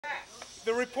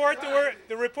The report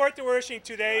that we're issuing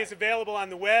today is available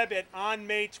on the web at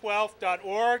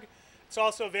onmay12th.org. It's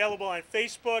also available on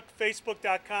Facebook,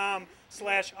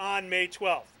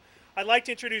 facebook.com/onmay12th. I'd like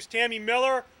to introduce Tammy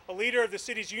Miller, a leader of the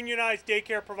city's unionized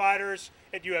daycare providers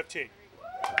at UFT.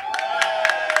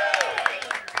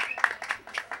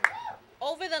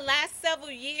 Over the last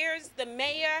several years, the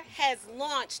mayor has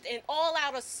launched an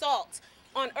all-out assault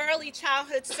on early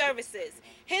childhood services.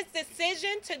 His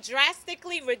decision to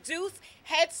drastically reduce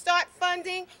Head Start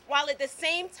funding while at the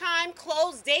same time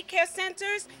close daycare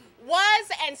centers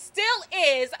was and still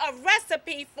is a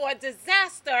recipe for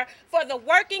disaster for the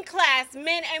working class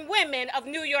men and women of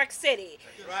New York City.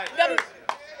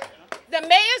 The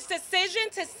mayor's decision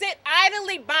to sit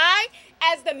idly by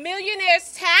as the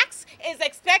millionaire's tax is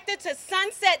expected to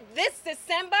sunset this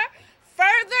December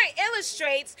further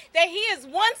illustrates that he is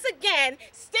once again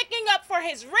sticking up for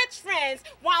his rich friends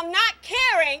while not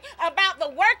caring about the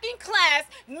working class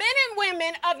men and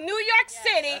women of New York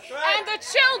City and the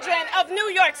children of New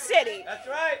York City. That's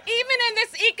right. Even in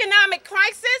this economic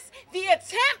crisis, the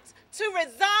attempt to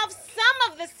resolve some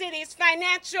of the city's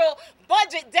financial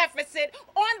budget deficit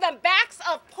on the backs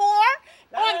of poor,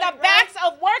 on the backs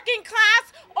of working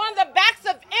class, on the backs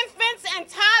of infants and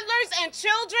toddlers and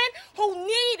children who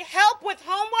need help with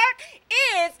homework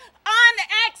is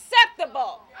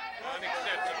unacceptable.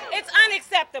 It's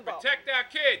unacceptable. Protect our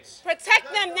kids.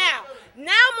 Protect them now.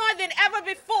 Now more than ever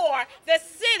before, the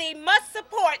city must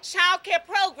support child care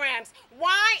programs.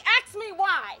 Why? Ask me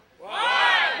why.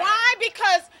 Why? Why?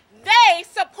 Because they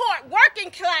support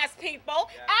working class people.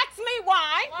 Ask me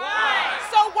why. Why?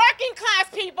 So working class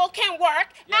people can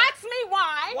work. Ask me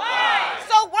why. Why?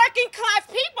 So working class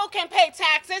people can pay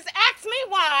taxes. Ask me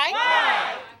why.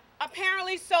 Why?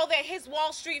 Apparently so that his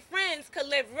Wall Street friends could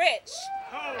live rich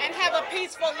and have a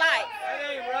peaceful life. That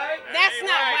ain't right. That's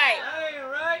not right. That ain't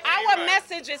right. Our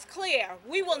message is clear.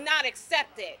 We will not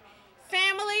accept it.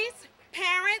 Families,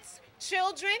 parents,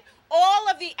 children, all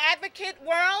of the advocate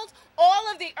world,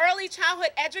 all of the early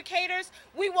childhood educators,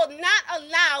 we will not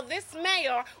allow this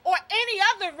mayor or any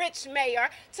other rich mayor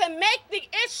to make the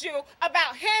issue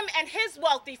about him and his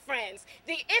wealthy friends.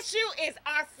 The issue is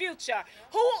our future.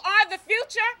 Who are the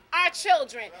future? Our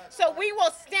children. So we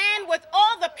will stand with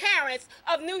all the parents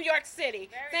of New York City.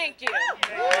 Thank you.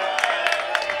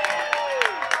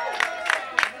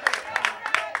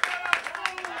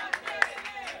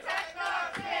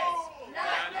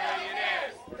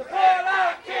 Support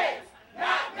our kids,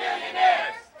 not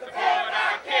millionaires. Support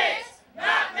our kids,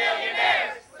 not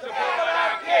millionaires. Support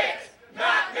our kids,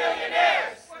 not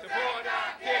millionaires. Support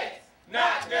our kids,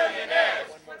 not millionaires.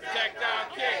 Protect our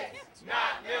kids,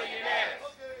 not millionaires.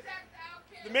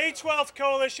 The May 12th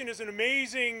Coalition is an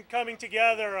amazing coming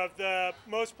together of the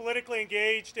most politically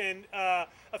engaged and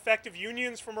effective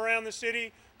unions from around the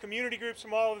city, community groups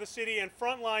from all over the city, and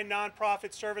frontline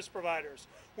nonprofit service providers.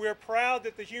 We are proud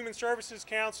that the Human Services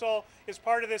Council is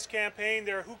part of this campaign.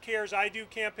 Their Who Cares I Do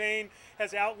campaign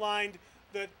has outlined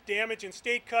the damage in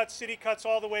state cuts, city cuts,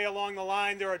 all the way along the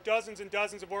line. There are dozens and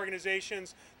dozens of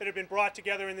organizations that have been brought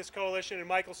together in this coalition, and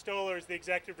Michael Stoller is the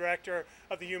executive director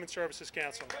of the Human Services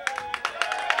Council.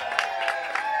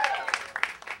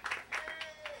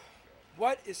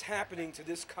 What is happening to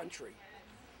this country?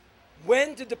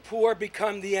 When did the poor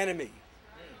become the enemy?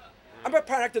 I'm a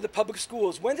product of the public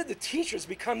schools. When did the teachers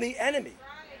become the enemy?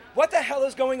 What the hell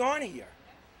is going on here?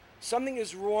 Something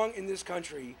is wrong in this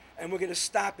country, and we're going to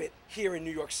stop it here in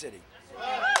New York City.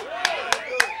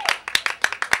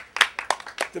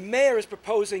 The mayor is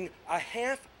proposing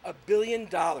 $500 million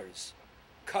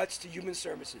cuts to human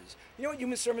services. You know what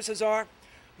human services are?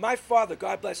 My father,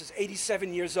 God bless, is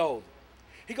 87 years old.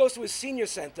 He goes to his senior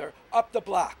center up the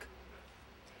block.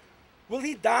 Will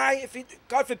he die if he,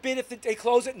 God forbid, if they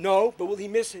close it? No, but will he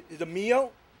miss the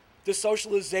meal, the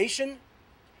socialization?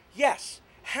 Yes.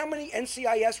 How many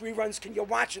NCIS reruns can you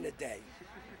watch in a day?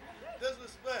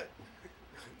 Disrespect.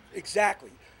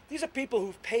 Exactly. These are people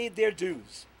who've paid their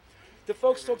dues. The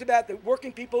folks talked about the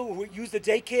working people who use the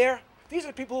daycare. These are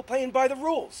the people who are playing by the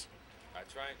rules.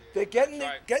 That's right. They're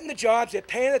getting the jobs, they're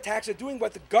paying the tax, they're doing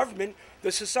what the government,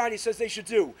 the society says they should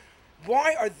do.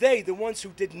 Why are they, the ones who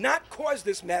did not cause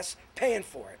this mess, paying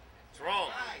for it? It's wrong.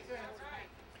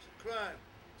 Crime.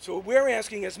 So what we're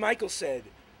asking, as Michael said,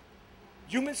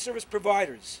 human service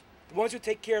providers, the ones who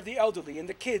take care of the elderly and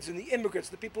the kids and the immigrants,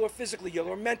 the people who are physically ill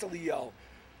or mentally ill,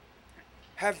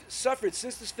 have suffered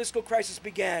since this fiscal crisis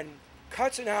began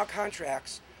cuts in our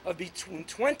contracts of between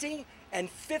 20 and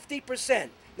 50%.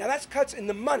 Now that's cuts in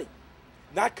the money,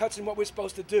 not cuts in what we're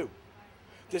supposed to do.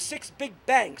 The 6 big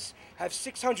banks have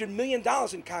 $600 million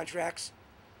in contracts.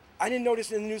 I didn't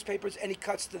notice in the newspapers any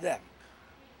cuts to them.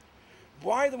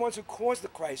 why are the ones who caused the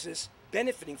crisis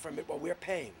benefiting from it while we're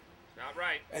paying? Not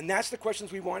right. And that's the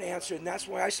questions we want answered, and that's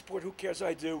why I support Who Cares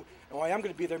I Do, and why I'm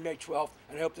going to be there May 12th,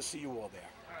 and I hope to see you all there.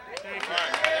 Thank you.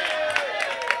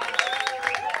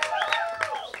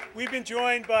 We've been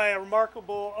joined by a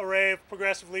remarkable array of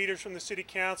progressive leaders from the City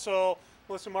Council: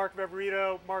 Melissa Mark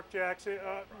Veverito, Mark Jackson,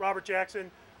 Robert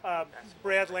Jackson,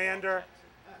 Brad Lander,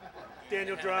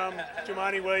 Daniel Drum,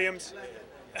 Jumaane Williams.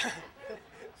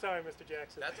 Sorry, Mr.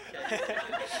 Jackson. That's okay.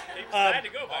 He decided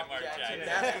to go by Mark Jackson.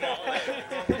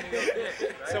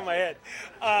 It's on my head.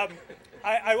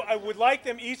 I would like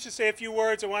them each to say a few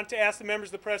words. I want to ask the members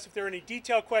of the press if there are any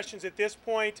detailed questions at this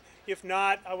point. If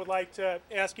not, I would like to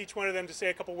ask each one of them to say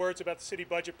a couple words about the city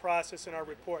budget process and our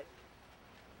report.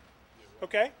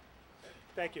 Okay?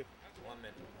 Thank you. 1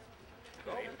 minute.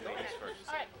 Go. Ladies first.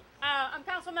 All right. I'm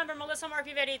Councilmember Melissa Mark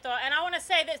Veverito, and I want to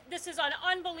say that this is an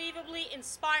unbelievably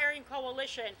inspiring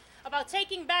coalition about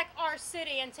taking back our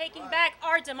city and taking back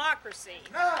our democracy.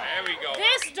 There we go.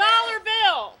 This dollar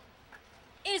bill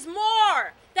is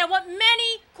more than what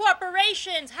many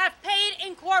corporations have paid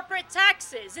in corporate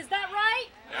taxes. Is that right?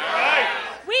 Right.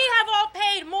 We have all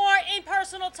paid more in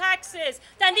personal taxes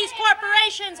than these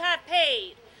corporations have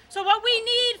paid. So what we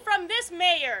need from this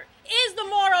mayor is the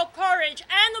moral courage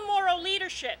and the moral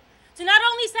leadership to not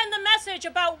only send the message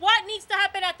about what needs to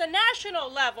happen at the national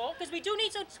level, because we do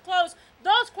need to close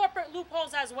those corporate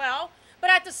loopholes as well, but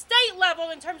at the state level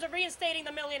in terms of reinstating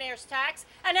the millionaire's tax,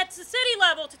 and at the city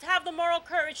level to have the moral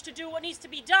courage to do what needs to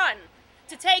be done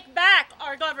to take back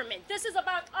our government. This is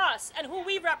about us and who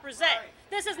we represent.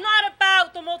 This is not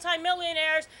about the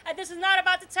multimillionaires, and this is not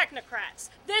about the technocrats.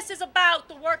 This is about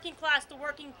the working class, the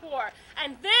working poor.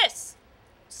 And this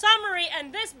summary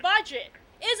and this budget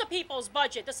is a people's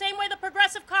budget, the same way the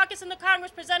Progressive Caucus in the Congress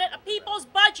presented a people's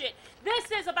budget. This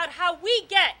is about how we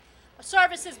get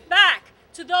services back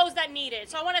to those that need it.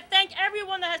 So I want to thank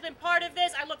everyone that has been part of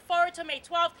this. I look forward to May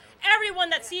 12th. Everyone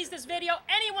that sees this video,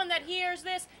 anyone that hears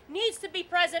this, needs to be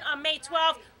present on May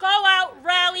 12th. Go out,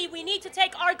 rally. We need to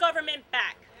take our government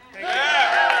back.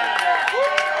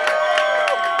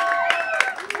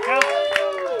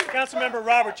 Councilmember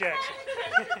Robert Jackson.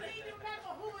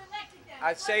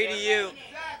 I say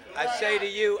to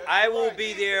you, I will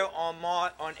be there on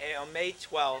May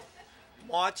 12th,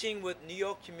 marching with New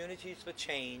York Communities for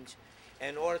Change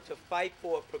in order to fight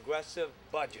for a progressive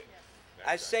budget.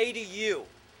 I say to you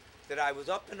that I was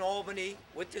up in Albany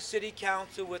with the City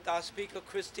Council, with our Speaker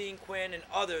Christine Quinn and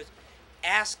others,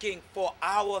 asking for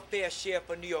our fair share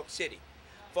for New York City,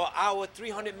 for our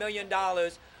 $300 million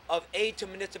of aid to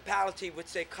municipality,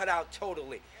 which they cut out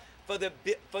totally, for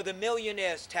the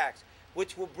millionaire's tax,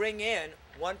 which will bring in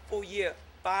one full year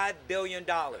 $5 billion.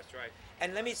 That's right.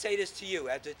 And let me say this to you,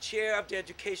 as the chair of the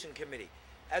Education Committee,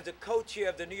 as the co-chair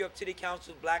of the New York City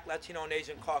Council's Black, Latino, and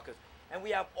Asian Caucus, and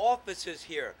we have officers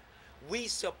here, we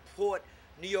support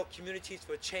New York Communities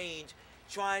for Change,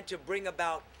 trying to bring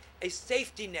about a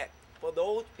safety net for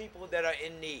those people that are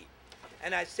in need.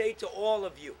 And I say to all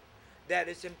of you that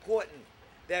it's important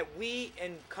that we,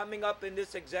 in coming up in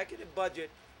this executive budget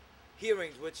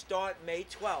hearings, which start May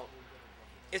 12th,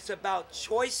 it's about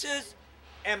choices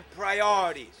and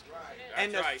priorities.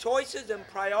 And the choices and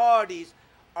priorities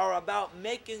are about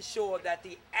making sure that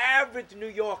the average New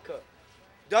Yorker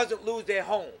doesn't lose their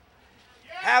home,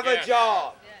 have a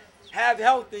job, have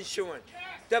health insurance,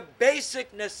 the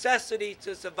basic necessities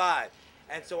to survive.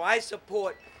 And so I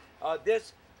support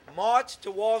this march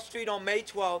to Wall Street on May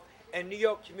 12th and New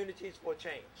York Communities for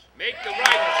Change. Make the right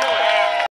choice.